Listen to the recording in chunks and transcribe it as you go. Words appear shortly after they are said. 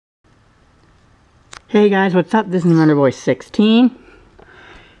Hey guys, what's up? This is Wonderboy16.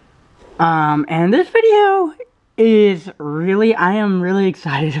 And this video is I am really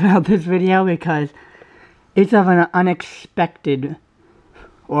excited about this video because it's of an unexpected,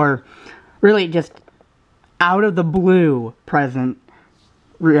 or really just out of the blue present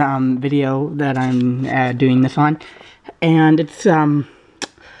video that I'm doing this on. And it's, I'm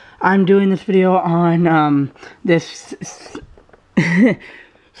doing this video on, this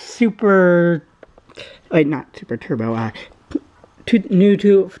not super turbo, new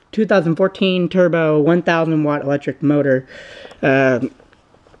 2014 turbo 1000 watt electric motor,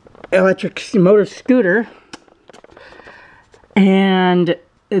 scooter. And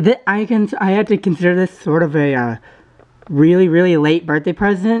I had to consider this sort of a really late birthday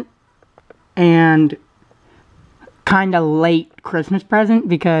present and kind of late Christmas present,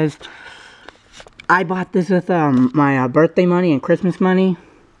 because I bought this with my birthday money and Christmas money,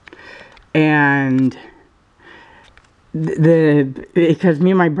 and because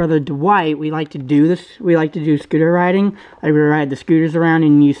me and my brother Dwight, we like to do scooter riding. Like, we ride the scooters around,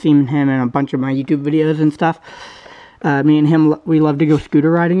 and you've seen him in a bunch of my YouTube videos and stuff. Me and him, we love to go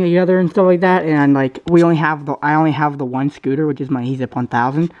scooter riding together and stuff like that. And like, I only have the one scooter, which is my EZIP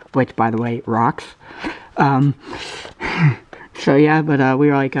 1000, which, by the way, rocks. So yeah, but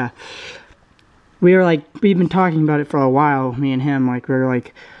we've been talking about it for a while, me and him. Like, we were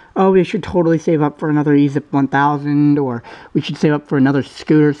like, oh, we should totally save up for another EZIP 1000, or we should save up for another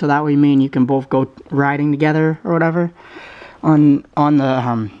scooter, so that way me and you can both go riding together, or whatever, on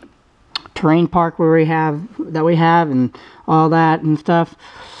the terrain park where we have, and all that and stuff.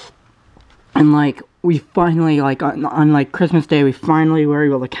 And like, we finally, like, on like Christmas Day, we finally were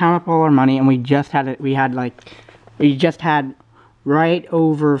able to count up all our money, and we just had right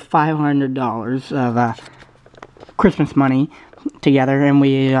over $500 of Christmas money together, and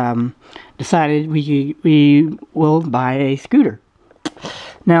we decided we will buy a scooter.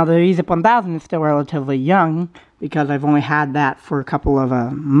 Now, the EZIP 1000 is still relatively young, because I've only had that for a couple of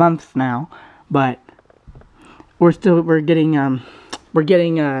months now, but we're getting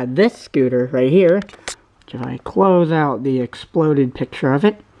this scooter right here, which, if I close out the exploded picture of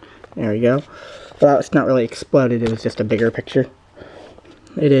it, there we go. Well, it's not really exploded, it was just a bigger picture.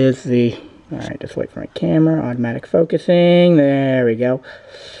 It is the, alright, just wait for my camera, automatic focusing, there we go.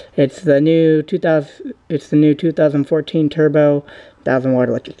 It's the new 2014 turbo 1000 watt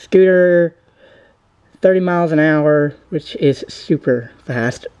electric scooter, 30 miles an hour, which is super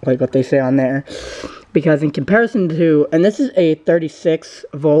fast, like what they say on there. Because in comparison to, and this is a 36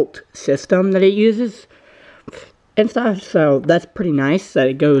 volt system that it uses and stuff, so that's pretty nice that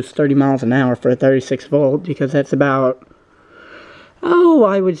it goes 30 miles an hour for a 36 volt, because that's about, oh,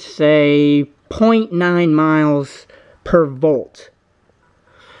 I would say 0.9 miles per volt,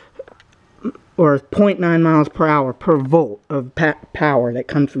 or 0.9 miles per hour per volt of power that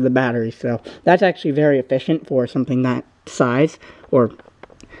comes from the battery. So that's actually very efficient for something that size, or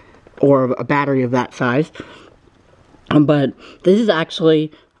a battery of that size. But this is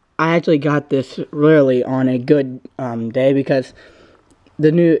actually, I actually got this really on a good day, because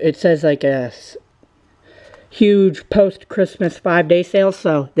it says like a huge post-Christmas 5-day sale,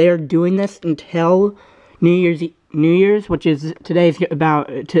 so they're doing this until New Year's, which is today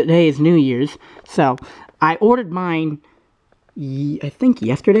is New Year's. So I ordered mine, I think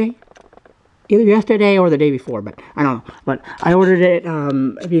yesterday, either yesterday or the day before, but I don't know. But I ordered it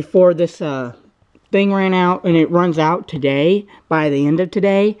before this thing ran out, and it runs out today, by the end of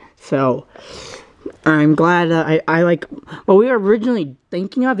today. So I'm glad I like, what we were originally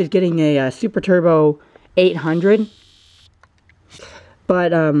thinking of is getting a Super Turbo 800,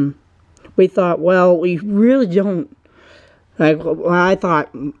 but we thought, well, we really don't, like, I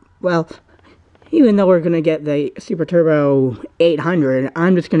thought, well, even though we're going to get the Super Turbo 800,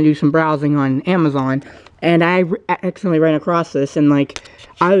 I'm just going to do some browsing on Amazon, and I accidentally ran across this, and like,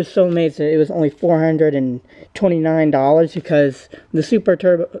 I was so amazed that it was only $429, because the Super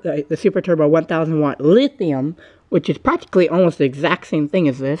Turbo 1000 watt lithium, which is practically almost the exact same thing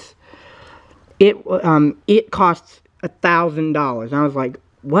as this, it costs $1,000. And I was like,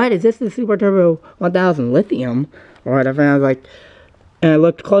 what, is this the Super Turbo 1000 lithium or whatever? And I was like, and I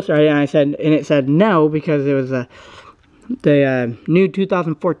looked closer and it said no, because it was the new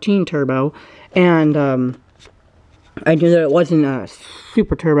 2014 turbo, and I knew that it wasn't a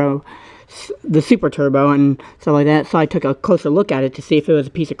Super Turbo, the Super Turbo and stuff like that. So I took a closer look at it to see if it was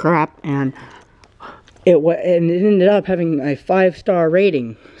a piece of crap, and it ended up having a 5-star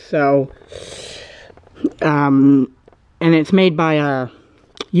rating. So and it's made by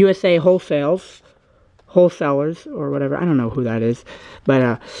USA wholesalers, or whatever. I don't know who that is,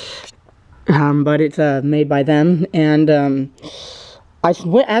 but but it's made by them, and I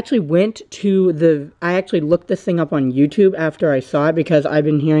actually went to I actually looked this thing up on YouTube after I saw it, because I've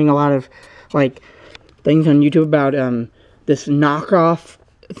been hearing a lot of, like, things on YouTube about, this knockoff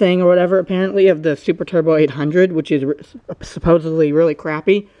thing or whatever, apparently, of the Super Turbo 800, which is supposedly really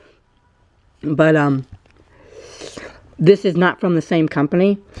crappy. But, this is not from the same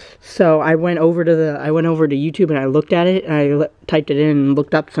company. So I went over to YouTube and I looked at it, and I typed it in and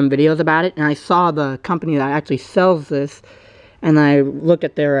looked up some videos about it, and I saw the company that actually sells this, and I looked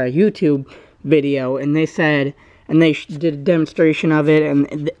at their YouTube video, and they said, and they did a demonstration of it,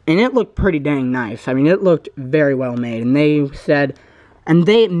 and it looked pretty dang nice. I mean, it looked very well made, and they said, and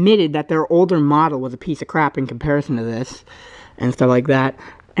they admitted that their older model was a piece of crap in comparison to this, and stuff like that,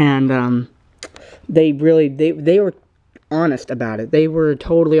 and they were honest about it. They were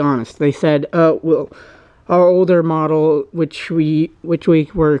totally honest. They said, well, our older model, which we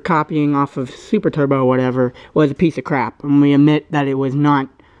were copying off of Super Turbo or whatever, was a piece of crap, and we admit that it was not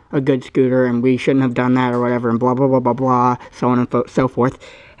a good scooter, and we shouldn't have done that or whatever, and blah blah blah blah blah, so on and so forth.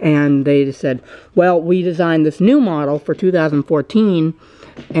 And they just said, well, we designed this new model for 2014,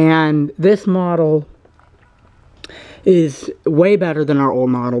 and this model is way better than our old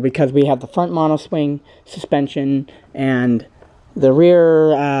model, because we have the front monoswing suspension and the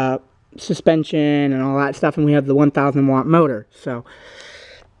rear suspension and all that stuff, and we have the 1000 watt motor. So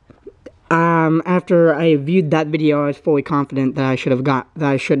after I viewed that video, I was fully confident that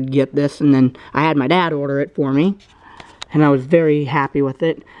I should get this, and then I had my dad order it for me, and I was very happy with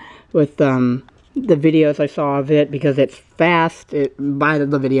it, with the videos I saw of it, because it's fast by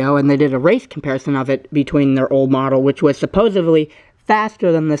the video, and they did a race comparison of it between their old model, which was supposedly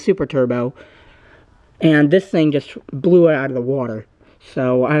faster than the Super Turbo, and this thing just blew it out of the water.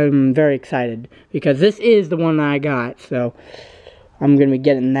 So I'm very excited, because this is the one that I got, so I'm going to be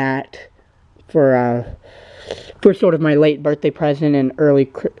getting that for sort of my late birthday present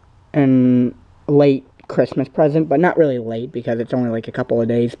and late Christmas present, but not really late, because it's only like a couple of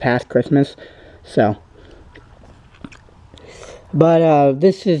days past Christmas. So, but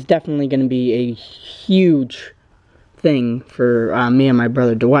this is definitely going to be a huge thing for me and my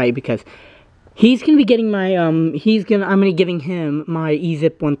brother Dwight, because he's going to be getting my, I'm going to be giving him my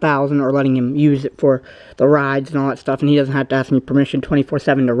E-Zip 1000, or letting him use it for the rides and all that stuff, and he doesn't have to ask me permission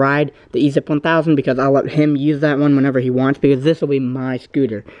 24/7 to ride the E-Zip 1000, because I'll let him use that one whenever he wants, because this will be my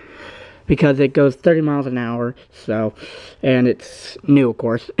scooter, because it goes 30 miles an hour, so, and it's new, of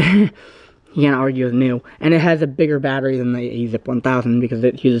course. You can't argue with new, and it has a bigger battery than the E-Zip 1000, because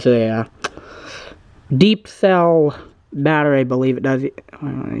it uses a deep cell battery, I believe it does. Let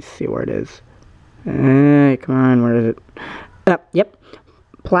me see where it is. Come on, where is it? Yep,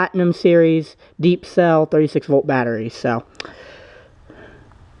 Platinum Series deep cell 36 volt battery. So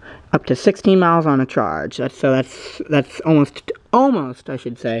up to 16 miles on a charge. That's almost I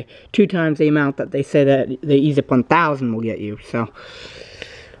should say 2 times the amount that they say that the E-Zip 1000 will get you. So,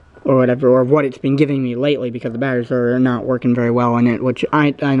 or whatever, or what it's been giving me lately, because the batteries are not working very well in it, which I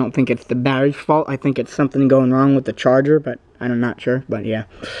don't think it's the battery's fault. I think it's something going wrong with the charger, but I'm not sure, but yeah.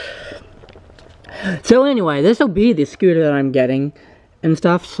 So anyway, this will be the scooter that I'm getting and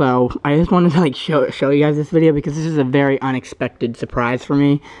stuff, so I just wanted to like show you guys this video, because this is a very unexpected surprise for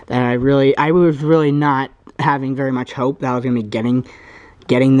me, that I was really not having very much hope that I was going to be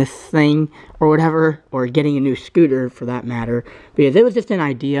getting this thing or whatever, or getting a new scooter for that matter, because it was just an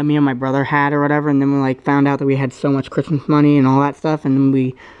idea me and my brother had or whatever, and then we like found out that we had so much Christmas money and all that stuff, and then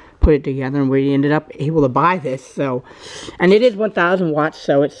we put it together and we ended up able to buy this. So, and it is 1000 watts,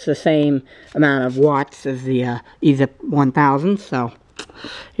 so it's the same amount of watts as the E-Zip 1000, so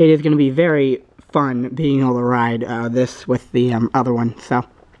it is going to be very fun being able to ride this with the other one. So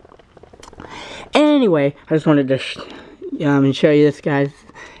anyway, I just wanted to show you this, guys,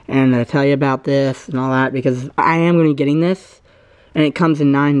 and tell you about this and all that, because I am going to be getting this, and it comes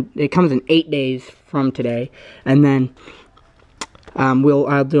in 8 days from today, and then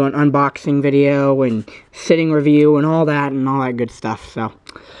I'll do an unboxing video and sitting review and all that good stuff. So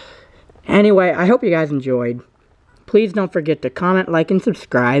anyway, I hope you guys enjoyed. Please don't forget to comment, like, and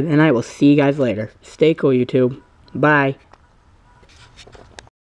subscribe, and I will see you guys later. Stay cool, YouTube. Bye.